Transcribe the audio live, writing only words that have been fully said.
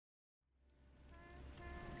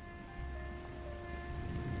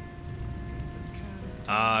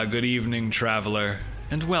Good evening, traveler,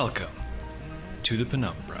 and welcome to the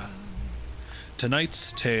Penumbra.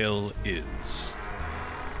 Tonight's tale is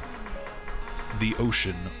The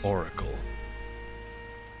Ocean Oracle.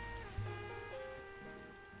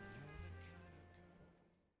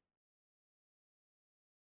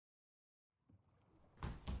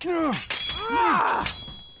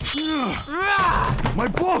 My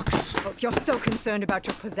books! Oh, if you're so concerned about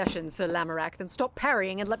your possessions, Sir Lamorak, then stop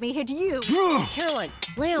parrying and let me hit you. Caroline,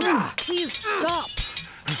 Lamb, please stop.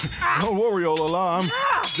 Don't worry, Olala. I'm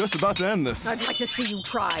just about to end this. I'd like to see you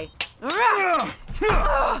try.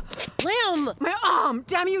 Lamb! My arm!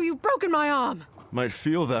 Damn you, you've broken my arm! Might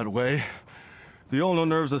feel that way. The ulnar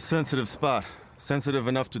nerve's a sensitive spot. Sensitive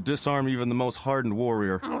enough to disarm even the most hardened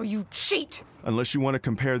warrior. Oh, you cheat! Unless you want to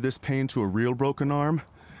compare this pain to a real broken arm,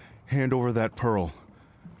 hand over that pearl.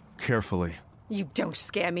 Carefully. You don't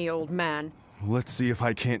scare me, old man. Let's see if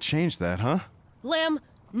I can't change that, huh? Lamb,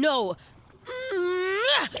 no.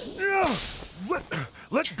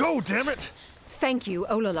 Let go, damn it! Thank you,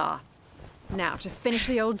 Olala. Now, to finish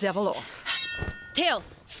the old devil off. Tail,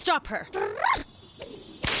 stop her.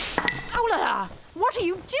 Olala! What are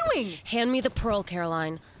you doing? Hand me the pearl,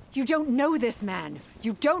 Caroline. You don't know this man.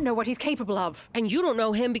 You don't know what he's capable of. And you don't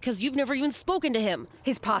know him because you've never even spoken to him.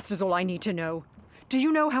 His past is all I need to know. Do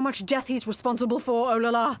you know how much death he's responsible for,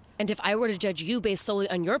 Olala? And if I were to judge you based solely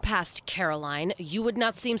on your past, Caroline, you would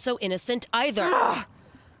not seem so innocent either.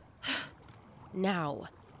 Now,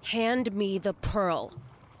 hand me the pearl.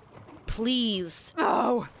 Please.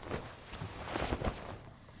 Oh!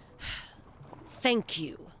 Thank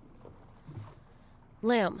you.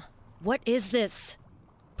 Lamb, what is this?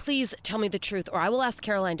 Please tell me the truth, or I will ask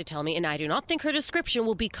Caroline to tell me, and I do not think her description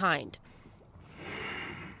will be kind.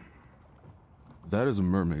 That is a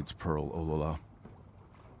mermaid's pearl, Olala.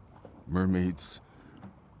 Mermaids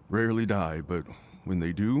rarely die, but when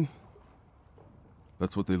they do,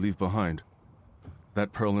 that's what they leave behind.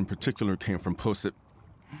 That pearl in particular came from Posset.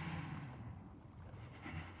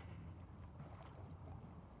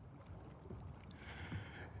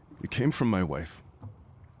 It came from my wife.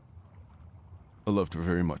 I loved her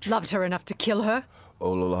very much. Loved her enough to kill her?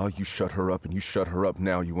 Olala, you shut her up and you shut her up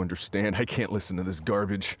now, you understand? I can't listen to this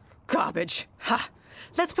garbage. Garbage. Ha!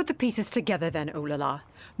 Let's put the pieces together then, Olala.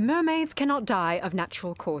 Mermaids cannot die of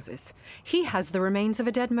natural causes. He has the remains of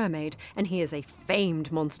a dead mermaid, and he is a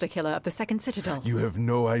famed monster killer of the Second Citadel. You have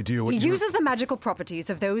no idea what He uses the magical properties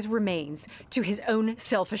of those remains to his own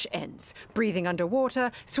selfish ends, breathing underwater,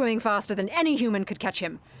 swimming faster than any human could catch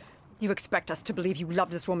him. You expect us to believe you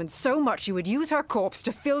love this woman so much you would use her corpse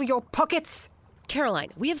to fill your pockets?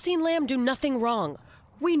 Caroline, we have seen Lamb do nothing wrong.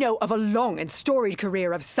 We know of a long and storied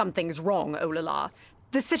career of something's wrong, Olala.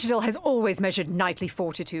 The Citadel has always measured knightly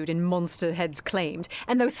fortitude in monster heads claimed,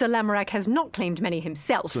 and though Sir Lamorak has not claimed many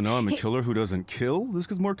himself... So now I'm a killer who doesn't kill? This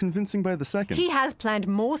gets more convincing by the second. He has planned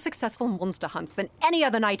more successful monster hunts than any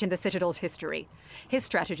other knight in the Citadel's history. His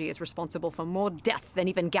strategy is responsible for more death than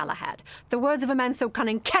even Galahad. The words of a man so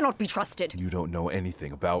cunning cannot be trusted. You don't know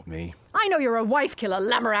anything about me. I know you're a wife killer,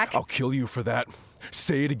 Lamorak. I'll kill you for that.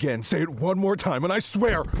 Say it again. Say it one more time, and I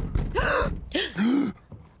swear.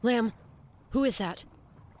 Lamb, who is that?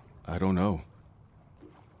 I don't know.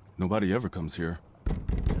 Nobody ever comes here.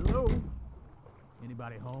 Hello?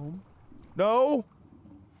 Anybody home? No?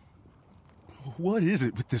 What is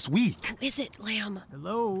it with this week? Who is it, Lamb?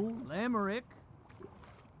 Hello, Lamorak?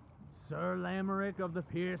 Sir Lamorak of the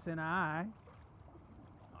Piercing Eye?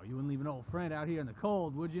 Oh, you wouldn't leave an old friend out here in the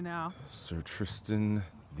cold, would you now? Sir Tristan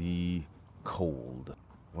the Cold.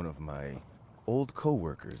 One of my old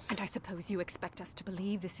co-workers. And I suppose you expect us to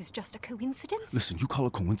believe this is just a coincidence? Listen, you call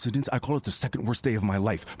it coincidence, I call it the second worst day of my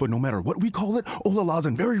life. But no matter what we call it, Olala's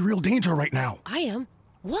in very real danger right now. I am?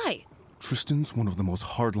 Why? Tristan's one of the most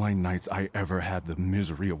hardline knights I ever had the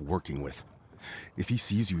misery of working with. If he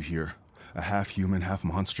sees you here, a half-human,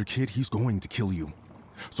 half-monster kid, he's going to kill you.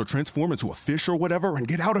 So transform into a fish or whatever and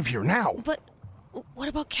get out of here now! But what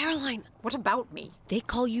about Caroline? What about me? They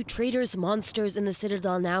call you traitors, monsters in the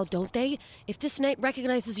Citadel now, don't they? If this knight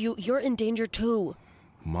recognizes you, you're in danger too.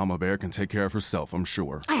 Mama Bear can take care of herself, I'm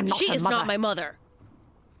sure. I am not She her is mother. not my mother.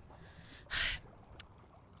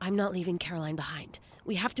 I'm not leaving Caroline behind.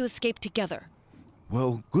 We have to escape together.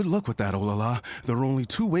 Well, good luck with that, Olala. There are only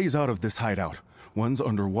two ways out of this hideout. One's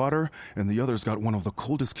underwater, and the other's got one of the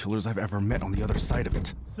coldest killers I've ever met on the other side of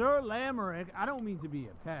it. Sir Lamorak, I don't mean to be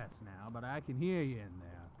a pest now, but I can hear you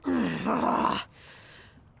in there.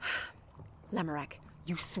 Lamorak,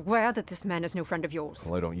 you swear that this man is no friend of yours.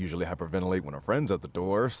 Well, I don't usually hyperventilate when a friend's at the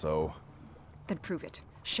door, so... Then prove it.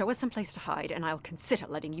 Show us some place to hide, and I'll consider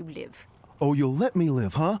letting you live. Oh, you'll let me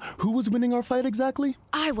live, huh? Who was winning our fight exactly?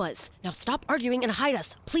 I was. Now stop arguing and hide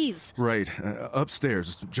us, please. Right,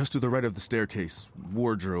 upstairs, just to the right of the staircase.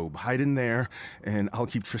 Wardrobe, hide in there, and I'll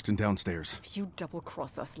keep Tristan downstairs. If you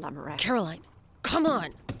double-cross us, Lamorak. Caroline, come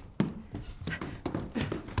on.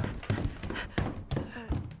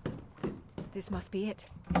 This must be it.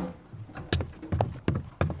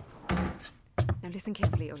 Now listen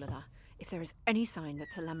carefully, Olala. If there is any sign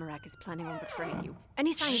that Sir Lamorak is planning on betraying you,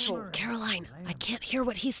 any sign at all... Caroline, I can't hear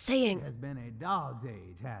what he's saying. It has been a dog's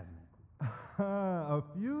age, hasn't it? A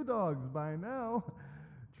few dogs by now.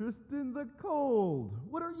 Tristan the Cold,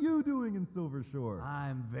 what are you doing in Silver Shore?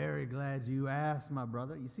 I'm very glad you asked, my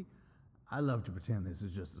brother. You see, I love to pretend this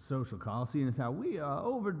is just a social call, seeing as how we are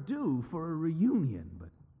overdue for a reunion, but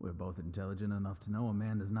we're both intelligent enough to know a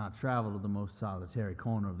man does not travel to the most solitary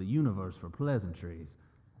corner of the universe for pleasantries.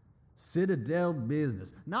 Citadel business,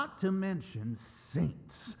 not to mention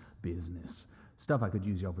saints business. Stuff I could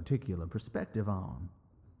use your particular perspective on.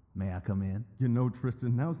 May I come in? You know,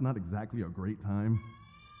 Tristan, now's not exactly a great time.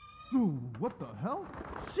 Ooh, what the hell?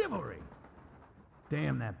 Chivalry!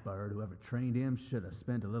 Damn that bird. Whoever trained him should have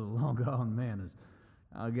spent a little longer on manners.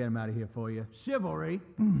 I'll get him out of here for you. Chivalry!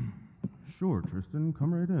 Sure, Tristan,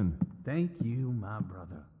 come right in. Thank you, my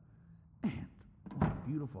brother. And what a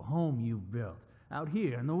beautiful home you've built out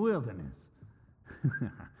here in the wilderness.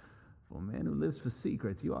 For a man who lives for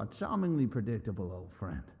secrets, you are charmingly predictable, old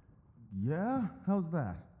friend. Yeah? How's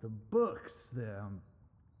that? The books, the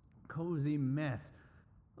cozy mess.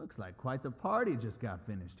 Looks like quite the party just got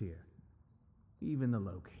finished here. Even the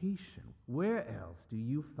location. Where else do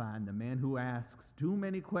you find the man who asks too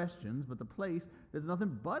many questions, but the place is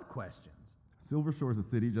nothing but questions? Silver Shore's a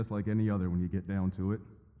city just like any other when you get down to it.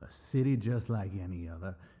 A city just like any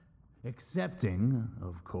other. Excepting,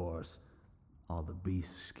 of course, all the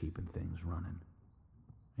beasts keeping things running.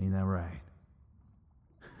 Ain't that right?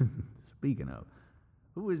 Speaking of,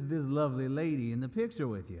 who is this lovely lady in the picture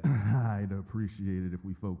with you? I'd appreciate it if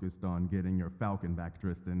we focused on getting your falcon back,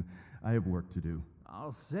 Tristan. I have work to do.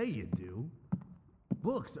 I'll say you do.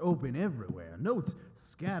 Books open everywhere, notes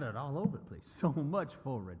scattered all over the place. So much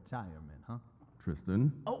for retirement, huh?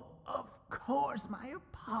 Tristan? Oh, of course, my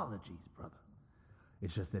apologies, brother.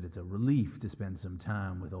 It's just that it's a relief to spend some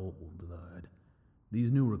time with old blood.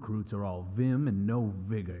 These new recruits are all vim and no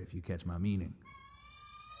vigor, if you catch my meaning.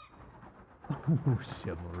 Oh,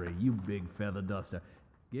 chivalry, you big feather duster.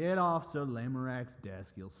 Get off Sir Lamorak's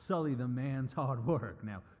desk. You'll sully the man's hard work.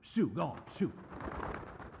 Now, shoot, go on, shoot.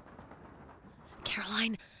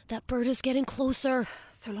 Caroline, that bird is getting closer.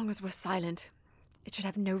 So long as we're silent, it should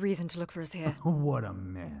have no reason to look for us here. What a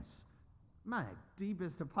mess. My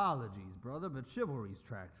deepest apologies, brother, but chivalry's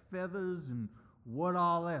tracked feathers and what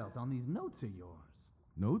all else on these notes of yours.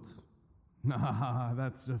 Notes? Nah,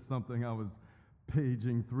 that's just something I was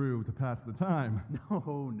paging through to pass the time.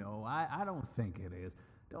 No, I don't think it is.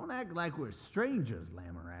 Don't act like we're strangers,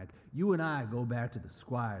 Lamorak. You and I go back to the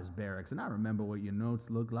squire's barracks, and I remember what your notes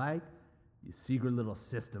look like. Your secret little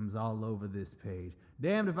systems all over this page.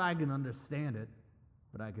 Damned if I can understand it,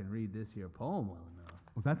 but I can read this here poem well enough.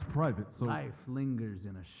 Well, that's private, so... Life lingers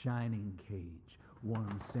in a shining cage,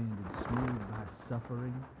 one sanded smooth by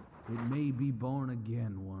suffering. It may be born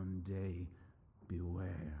again one day.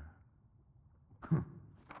 Beware.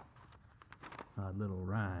 Odd little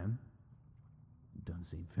rhyme. Doesn't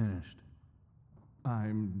seem finished.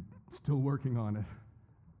 I'm still working on it.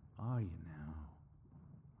 Are you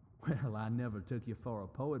now? Well, I never took you for a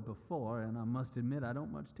poet before, and I must admit I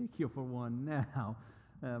don't much take you for one now.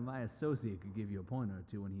 My associate could give you a pointer or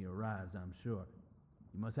two when he arrives, I'm sure.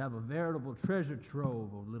 You must have a veritable treasure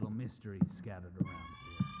trove of little mysteries scattered around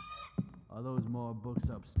here. Are those more books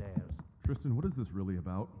upstairs? Tristan, what is this really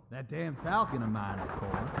about? That damn falcon of mine, of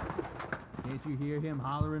course. Can't you hear him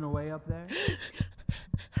hollering away up there?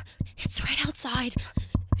 It's right outside.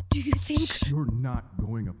 Do you think... You're not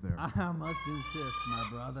going up there. I must insist, my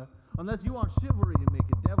brother. Unless you want chivalry to make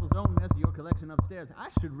a devil's own mess of your collection upstairs, I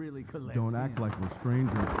should really collect Don't act him. like we're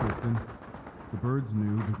strangers, Tristan. The birds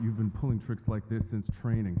knew that you've been pulling tricks like this since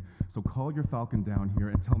training. So call your falcon down here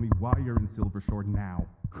and tell me why you're in Silver Shore now.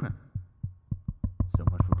 So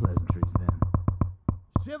much for pleasantries, then.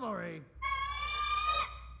 Chivalry!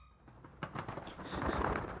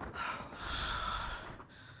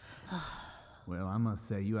 Well, I must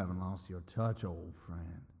say you haven't lost your touch, old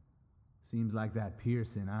friend. Seems like that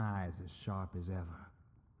piercing eye is as sharp as ever.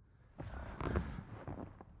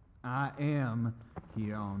 I am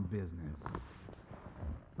here on business.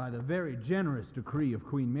 By the very generous decree of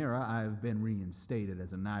Queen Mira, I have been reinstated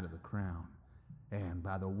as a Knight of the Crown. And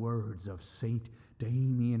by the words of Saint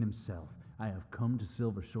Damien himself, I have come to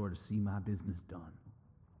Silver Shore to see my business done.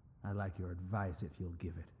 I'd like your advice if you'll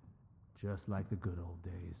give it. Just like the good old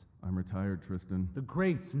days. I'm retired, Tristan. The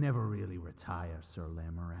greats never really retire, Sir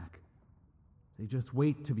Lamorak. They just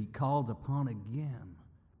wait to be called upon again.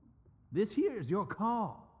 This here's your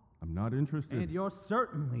call. I'm not interested. And you're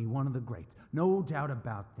certainly one of the greats. No doubt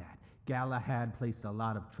about that. Galahad placed a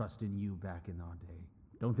lot of trust in you back in our day.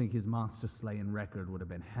 Don't think his monster-slaying record would have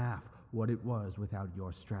been half what it was without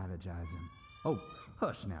your strategizing. Oh,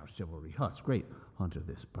 hush now, chivalry, hush. Great hunter,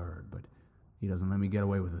 this bird, but he doesn't let me get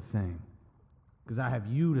away with a thing. Because I have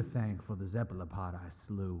you to thank for the Zeppelopod I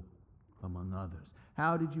slew, among others.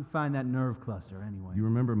 How did you find that nerve cluster, anyway? You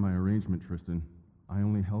remember my arrangement, Tristan. I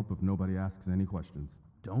only help if nobody asks any questions.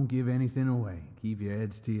 Don't give anything away. Keep your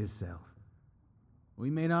edge to yourself. We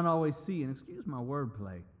may not always see, and excuse my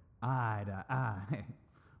wordplay, eye to eye,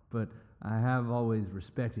 but I have always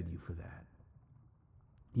respected you for that.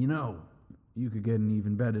 You know, you could get an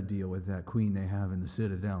even better deal with that queen they have in the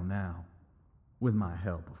Citadel now. With my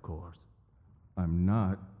help, of course. I'm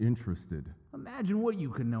not interested. Imagine what you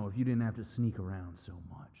could know if you didn't have to sneak around so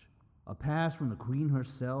much. A pass from the queen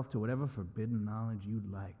herself to whatever forbidden knowledge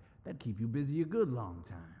you'd like. That'd keep you busy a good long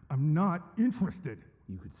time. I'm not interested.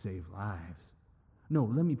 You could save lives. No,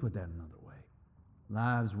 let me put that another way.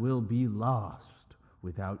 Lives will be lost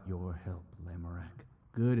without your help, Lamorak.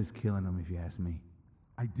 Good as killing them, if you ask me.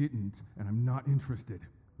 I didn't, and I'm not interested.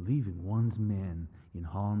 Leaving one's men in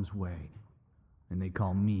harm's way, and they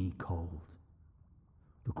call me cold.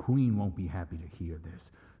 The queen won't be happy to hear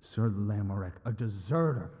this. Sir Lamorak, a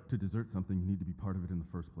deserter. To desert something, you need to be part of it in the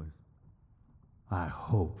first place. I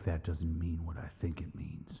hope that doesn't mean what I think it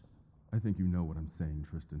means. I think you know what I'm saying,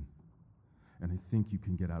 Tristan. And I think you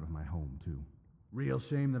can get out of my home, too. Real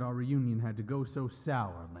shame that our reunion had to go so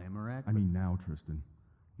sour, Lamorak. I mean now, Tristan.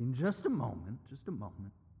 In just a moment.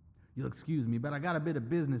 You'll excuse me, but I got a bit of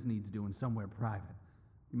business needs doing somewhere private.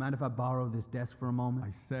 You mind if I borrow this desk for a moment?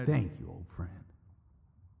 I said... Thank you, old friend.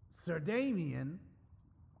 Sir Damien?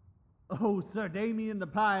 Oh, Sir Damien the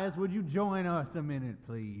Pious, would you join us a minute,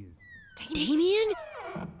 please? Damien?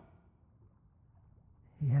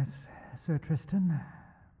 Yes, Sir Tristan.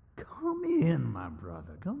 Come in, my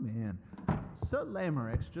brother, come in. Sir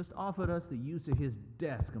Lamorak's just offered us the use of his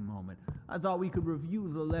desk a moment. I thought we could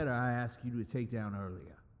review the letter I asked you to take down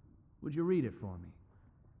earlier. Would you read it for me?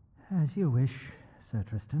 As you wish, Sir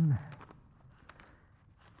Tristan.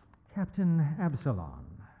 Captain Absalon,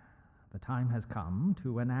 the time has come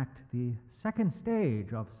to enact the second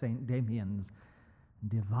stage of St. Damien's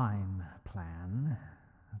divine plan.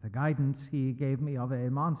 The guidance he gave me of a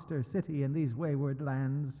monster city in these wayward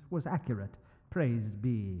lands was accurate, praise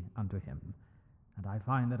be unto him. And I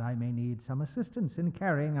find that I may need some assistance in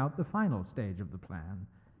carrying out the final stage of the plan.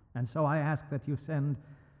 And so I ask that you send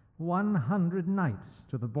 100 knights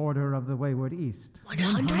to the border of the wayward east.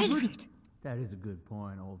 100? That is a good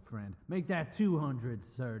point, old friend. Make that 200,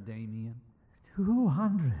 Sir Damien.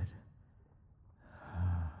 200?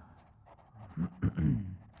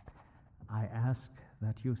 I ask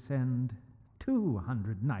that you send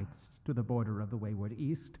 200 knights to the border of the wayward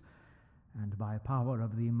east, and by power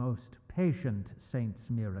of the most patient saint's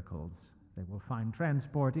miracles, they will find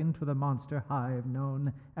transport into the monster hive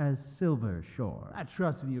known as Silver Shore. I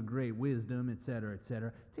trust in your great wisdom, etc.,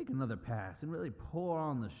 etc. Take another pass and really pour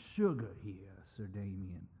on the sugar here, Sir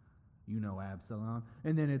Damien. You know Absalom.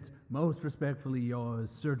 And then it's most respectfully yours,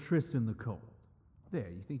 Sir Tristan the Cold. There,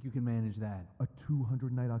 you think you can manage that? A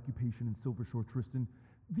 200-night occupation in Silver Shore, Tristan.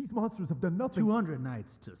 These monsters have done nothing. 200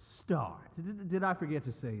 nights to start. Did I forget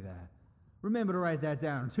to say that? Remember to write that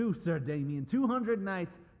down too, Sir Damien. 200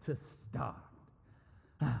 nights to start.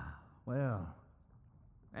 Well,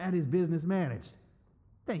 that is business managed.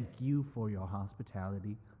 Thank you for your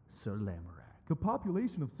hospitality, Sir Lamorak. The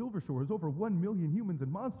population of Silver Shore is over 1 million humans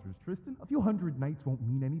and monsters, Tristan. A few hundred knights won't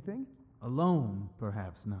mean anything. Alone,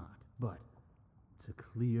 perhaps not, but to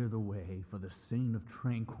clear the way for the Saint of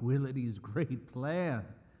Tranquility's great plan.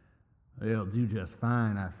 They'll do just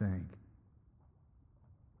fine, I think.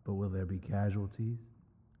 But will there be casualties?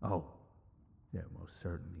 Oh, there most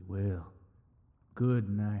certainly will. Good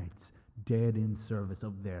knights, dead in service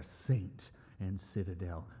of their saint and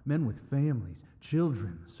citadel. Men with families,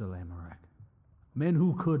 children, Sir Lamorak. Men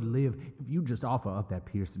who could live if you just offer up that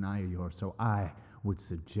piercing eye of yours. So I would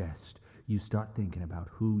suggest you start thinking about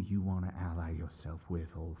who you want to ally yourself with,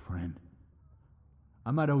 old friend.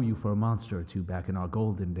 I might owe you for a monster or two back in our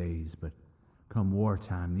golden days, but come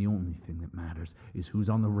wartime, the only thing that matters is who's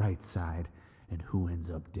on the right side and who ends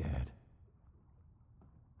up dead.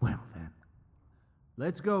 Well then,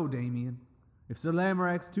 let's go, Damien. If Sir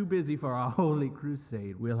Lamorak's too busy for our holy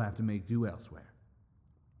crusade, we'll have to make do elsewhere.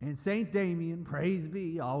 And St. Damien, praise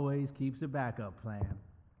be, always keeps a backup plan.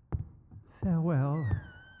 Farewell,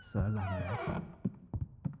 Sir Lamorak.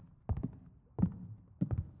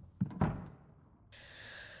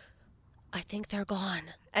 I think they're gone.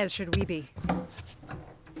 As should we be.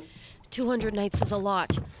 200 knights is a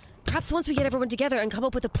lot. Perhaps once we get everyone together and come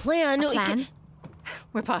up with a plan... we Plan? can-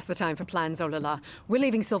 We're past the time for plans, Olala. We're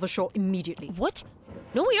leaving Silvershore immediately. What?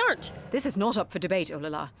 No, we aren't. This is not up for debate,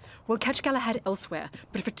 Olala. We'll catch Galahad elsewhere,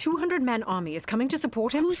 but if a 200-man army is coming to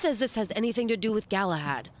support him... Who says this has anything to do with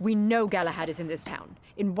Galahad? We know Galahad is in this town.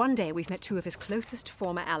 In one day, we've met two of his closest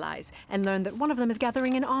former allies and learned that one of them is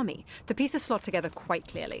gathering an army. The pieces slot together quite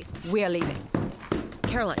clearly. We're leaving.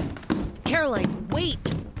 Caroline,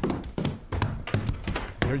 wait!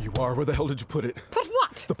 There you are. Where the hell did you put it? Put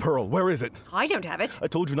what? The pearl. Where is it? I don't have it. I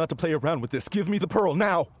told you not to play around with this. Give me the pearl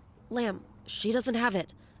now. Lamb, she doesn't have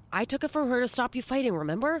it. I took it from her to stop you fighting,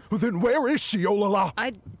 remember? Then where is she, Olala?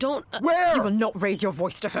 I don't... Where? You will not raise your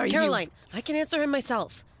voice to her, Caroline, I can answer him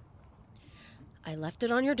myself. I left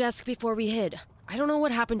it on your desk before we hid. I don't know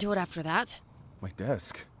what happened to it after that. My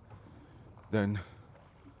desk. Then...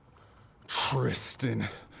 Tristan!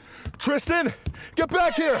 Tristan! Get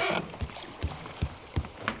back here!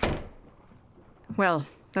 Well,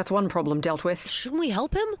 that's one problem dealt with. Shouldn't we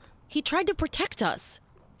help him? He tried to protect us.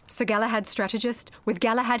 Sir Galahad's strategist, with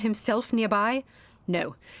Galahad himself nearby?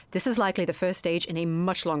 No, this is likely the first stage in a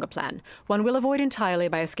much longer plan, one we'll avoid entirely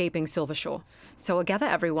by escaping Silvershore. So we'll gather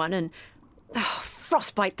everyone and... Oh,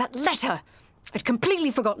 frostbite, that letter! I'd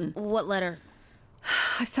completely forgotten. What letter?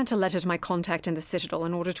 I've sent a letter to my contact in the Citadel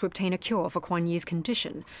in order to obtain a cure for Kuan Yi's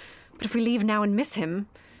condition. But if we leave now and miss him,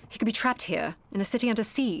 he could be trapped here, in a city under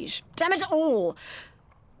siege. Damn it all!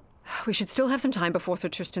 We should still have some time before Sir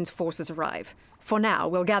Tristan's forces arrive. For now,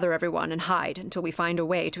 we'll gather everyone and hide until we find a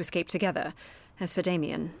way to escape together. As for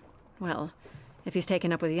Damien, well, if he's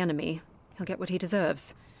taken up with the enemy, he'll get what he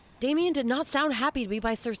deserves. Damien did not sound happy to be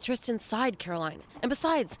by Sir Tristan's side, Caroline. And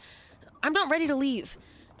besides, I'm not ready to leave.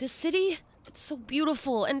 This city, it's so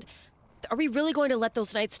beautiful, and are we really going to let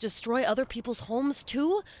those knights destroy other people's homes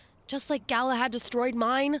too? Just like Galahad destroyed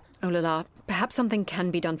mine? Olala, perhaps something can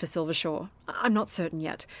be done for Silvershore. I'm not certain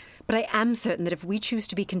yet. But I am certain that if we choose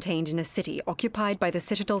to be contained in a city occupied by the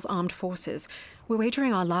Citadel's armed forces, we're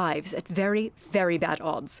wagering our lives at very, very bad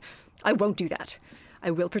odds. I won't do that.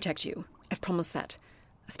 I will protect you. I've promised that.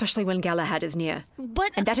 Especially when Galahad is near.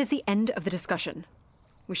 But... And that is the end of the discussion.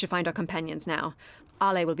 We should find our companions now.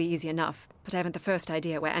 Ale will be easy enough, but I haven't the first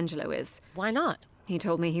idea where Angelo is. Why not? He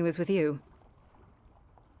told me he was with you.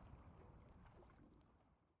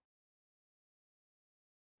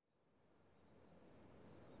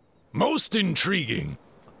 Most intriguing.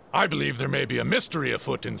 I believe there may be a mystery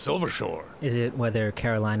afoot in Silvershore. Is it whether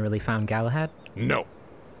Caroline really found Galahad? No.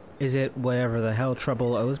 Is it whatever the hell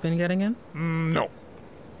trouble O's been getting in? No.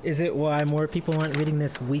 Is it why more people aren't reading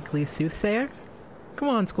this weekly soothsayer? Come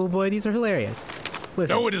on, schoolboy, these are hilarious.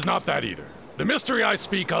 Listen. No, it is not that either. The mystery I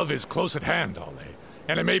speak of is close at hand, Ale,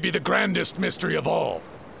 and it may be the grandest mystery of all.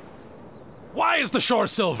 Why is the shore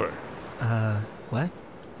silver? What?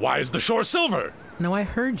 Why is the shore silver? No, I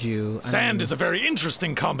heard you. Sand is a very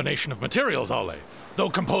interesting combination of materials, Ale,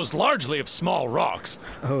 though composed largely of small rocks.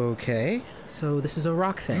 Okay, so this is a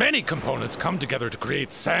rock thing. Many components come together to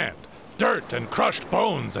create sand, dirt and crushed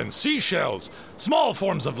bones and seashells, small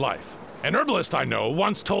forms of life. An herbalist I know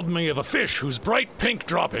once told me of a fish whose bright pink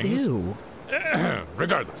droppings... Ew.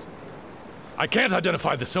 Regardless, I can't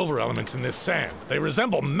identify the silver elements in this sand. They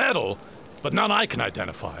resemble metal, but none I can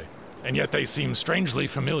identify, and yet they seem strangely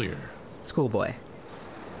familiar. Schoolboy,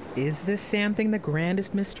 is this sand thing the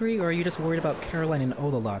grandest mystery, or are you just worried about Caroline and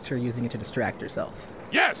Olala who are using it to distract herself?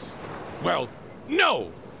 Yes! Well,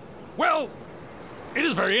 no! Well, it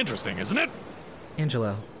is very interesting, isn't it?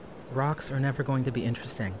 Angelo, rocks are never going to be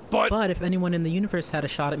interesting. But if anyone in the universe had a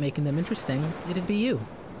shot at making them interesting, it'd be you.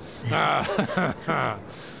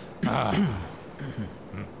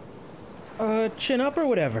 Chin up or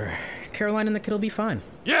whatever. Caroline and the kid will be fine.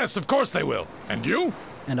 Yes, of course they will. And you?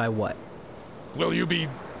 And I what? Will you be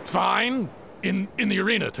fine in the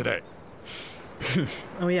arena today?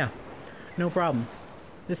 Oh yeah, no problem.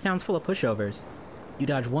 This town's full of pushovers. You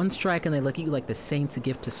dodge one strike and they look at you like the saint's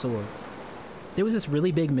gift to swords. There was this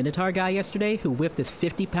really big Minotaur guy yesterday who whipped this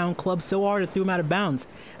 50-pound club so hard it threw him out of bounds,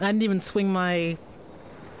 and I didn't even swing my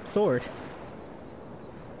sword.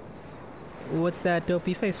 What's that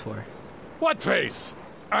dopey face for? What face?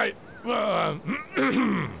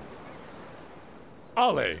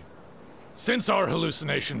 Ale, since our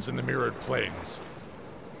hallucinations in the mirrored planes,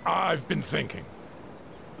 I've been thinking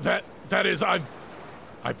that That is,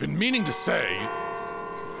 I've been meaning to say...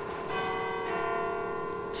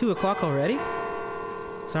 2 o'clock already?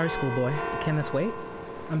 Sorry, schoolboy, but can this wait?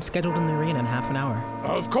 I'm scheduled in the arena in half an hour.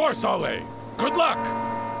 Of course, Ale. Good luck.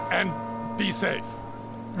 And be safe.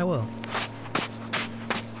 I will.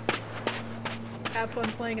 Have fun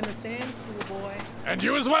playing in the sand, schoolboy. And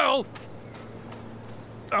you as well.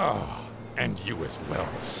 Oh, and you as well.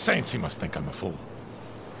 Saints, he must think I'm a fool.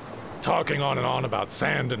 Talking on and on about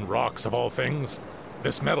sand and rocks of all things.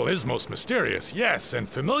 This metal is most mysterious, yes, and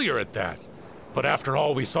familiar at that. But after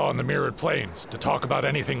all we saw in the mirrored plains, to talk about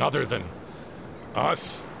anything other than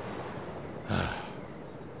us...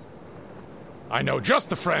 I know just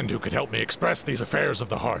the friend who could help me express these affairs of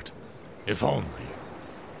the heart. If only.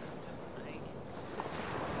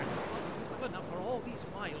 Well enough for all these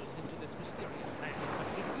miles into this mysterious land, but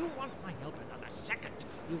if you want my help another second,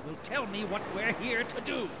 you will tell me what we're here to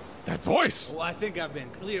do. That voice! Well, I think I've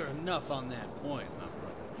been clear enough on that point, my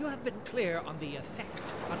brother. You have been clear on the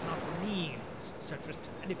effect, but not means, Sir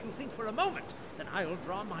Tristan. And if you think for a moment that I'll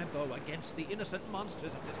draw my bow against the innocent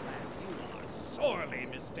monsters of this land, you are sorely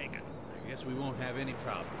mistaken. I guess we won't have any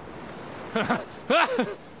problem.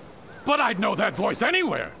 But I'd know that voice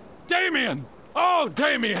anywhere! Damien! Oh,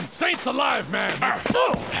 Damien! Saints alive, man!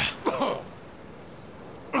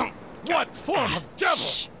 What form of devil?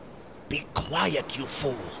 Shh. Be quiet, you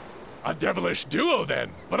fool. A devilish duo, then.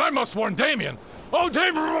 But I must warn Damien. Oh,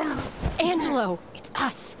 Damien! Angelo, it's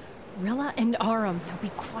us. Rilla and Aram. Now be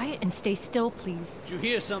quiet and stay still, please. Did you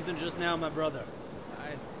hear something just now, my brother?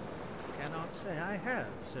 I cannot say I have,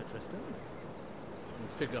 Sir Tristan.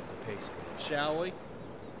 Let's pick up the pace a bit, shall we?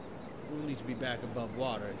 We'll need to be back above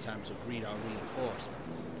water in time to greet our reinforcements.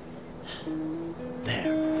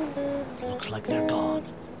 There. Looks like they're gone.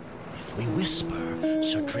 If we whisper,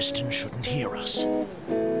 Sir Tristan shouldn't hear us.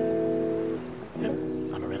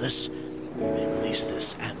 Amaryllis, you may release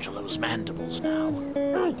this Angelo's mandibles now.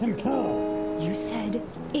 You said,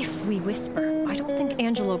 if we whisper. I don't think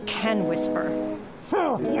Angelo can whisper.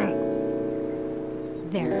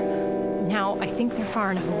 There. Now, I think they're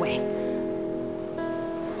far enough away.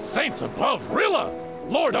 Saints above, Rilla!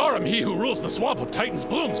 Lord Aram, he who rules the swamp of Titan's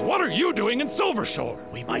blooms, what are you doing in Silvershore?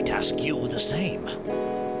 We might ask you the same.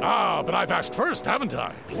 Ah, but I've asked first, haven't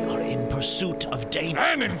I? We are in pursuit of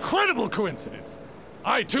Damien. An incredible coincidence!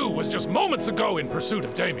 I, too, was just moments ago in pursuit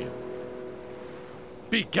of Damien.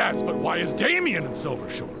 Begads, but why is Damien in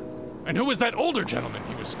Silvershore? And who is that older gentleman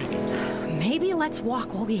he was speaking to? Maybe let's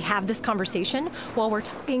walk while we have this conversation, while we're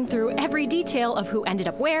talking through every detail of who ended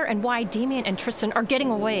up where and why Damien and Tristan are getting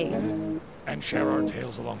away. And share our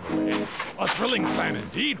tales along the way. A thrilling plan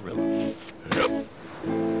indeed, Rilla. Yep.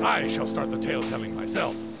 I shall start the tale-telling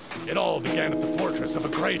myself. It all began at the fortress of a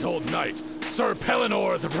great old knight, Sir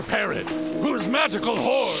Pellinor the Prepared, whose magical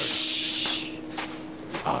hoard...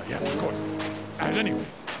 Ah, yes, of course. At any rate,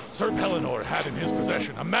 Sir Pellinor had in his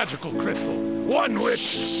possession a magical crystal, one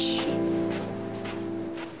which...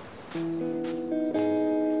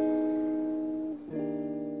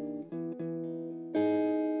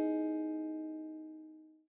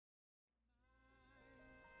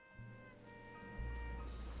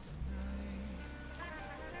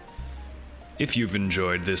 If you've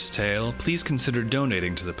enjoyed this tale, please consider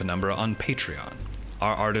donating to the Penumbra on Patreon.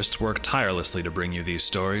 Our artists work tirelessly to bring you these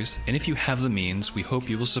stories, and if you have the means, we hope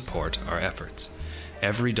you will support our efforts.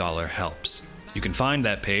 Every dollar helps. You can find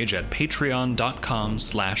that page at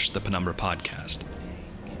patreon.com/thpenumbrapodcast.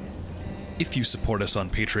 If you support us on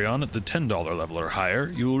Patreon at the $10 level or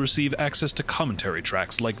higher, you will receive access to commentary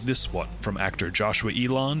tracks like this one from actor Joshua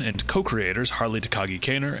Elon and co-creators Harley Takagi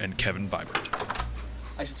Kaner and Kevin Vibert.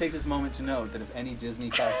 I should take this moment to note that if any Disney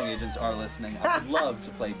casting agents are listening, I would love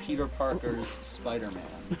to play Peter Parker's Spider-Man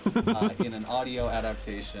in an audio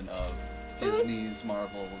adaptation of Disney's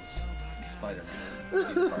Marvel's Spider-Man.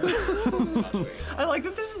 Peter Parker. I like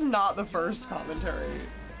that this is not the first commentary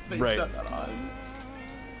that you set that on.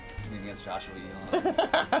 Against Joshua Elon.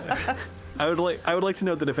 I would like to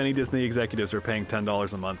note that if any Disney executives are paying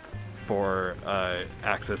 $10 a month for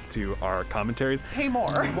access to our commentaries, pay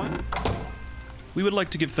more. We would like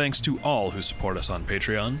to give thanks to all who support us on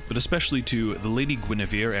Patreon, but especially to the Lady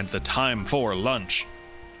Guinevere and the Time for Lunch,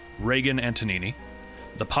 Reagan Antonini,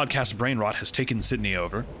 the podcast Brain Rot has taken Sydney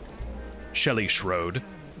over, Shelley Schroed,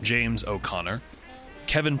 James O'Connor,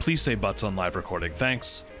 Kevin Please Say Butts on live recording,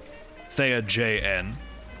 thanks, Thea J.N.,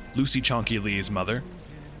 Lucy Chonky Lee's mother,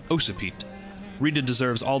 Osipete, Rita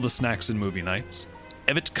Deserves All the Snacks and Movie Nights,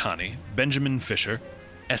 Evet Connie, Benjamin Fisher,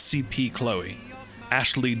 SCP Chloe,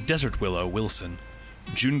 Ashley Desert Willow Wilson,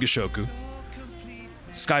 Jun Gishoku,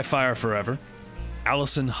 Skyfire Forever,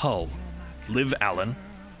 Allison Hull, Liv Allen,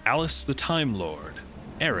 Alice the Time Lord,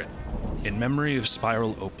 Erin, in memory of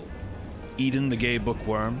Spiral Opal, Eden the Gay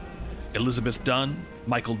Bookworm, Elizabeth Dunn,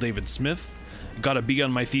 Michael David Smith, Gotta Be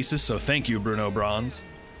on My Thesis, so thank you, Bruno Bronze,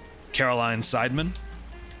 Caroline Seidman,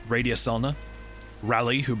 Radia Selna,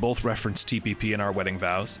 Raleigh, who both referenced TPP in our wedding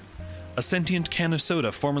vows, a sentient can of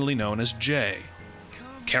soda formerly known as Jay,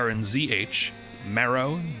 Karen ZH,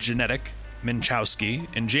 Marrow, Genetic, Minchowski,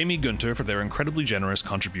 and Jamie Gunter for their incredibly generous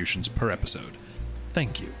contributions per episode.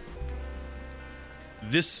 Thank you.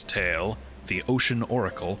 This tale, The Ocean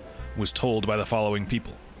Oracle, was told by the following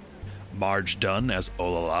people: Marge Dunn as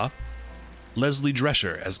Olala, Leslie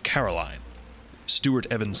Drescher as Caroline, Stuart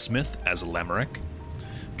Evan Smith as Lamerick,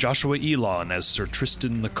 Joshua Elon as Sir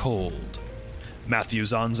Tristan the Cold, Matthew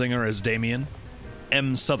Zonzinger as Damien,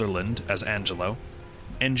 M. Sutherland as Angelo,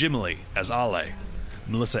 and Jimily as Ale,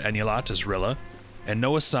 Melissa Enulat as Rilla, and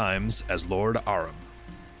Noah Symes as Lord Aram.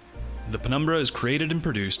 The Penumbra is created and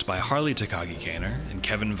produced by Harley Takagi-Kaner and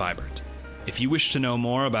Kevin Vibert. If you wish to know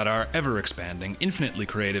more about our ever-expanding, infinitely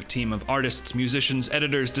creative team of artists, musicians,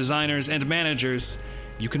 editors, designers, and managers,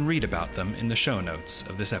 you can read about them in the show notes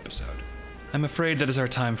of this episode. I'm afraid that is our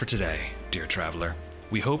time for today, dear traveler.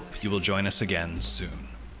 We hope you will join us again soon.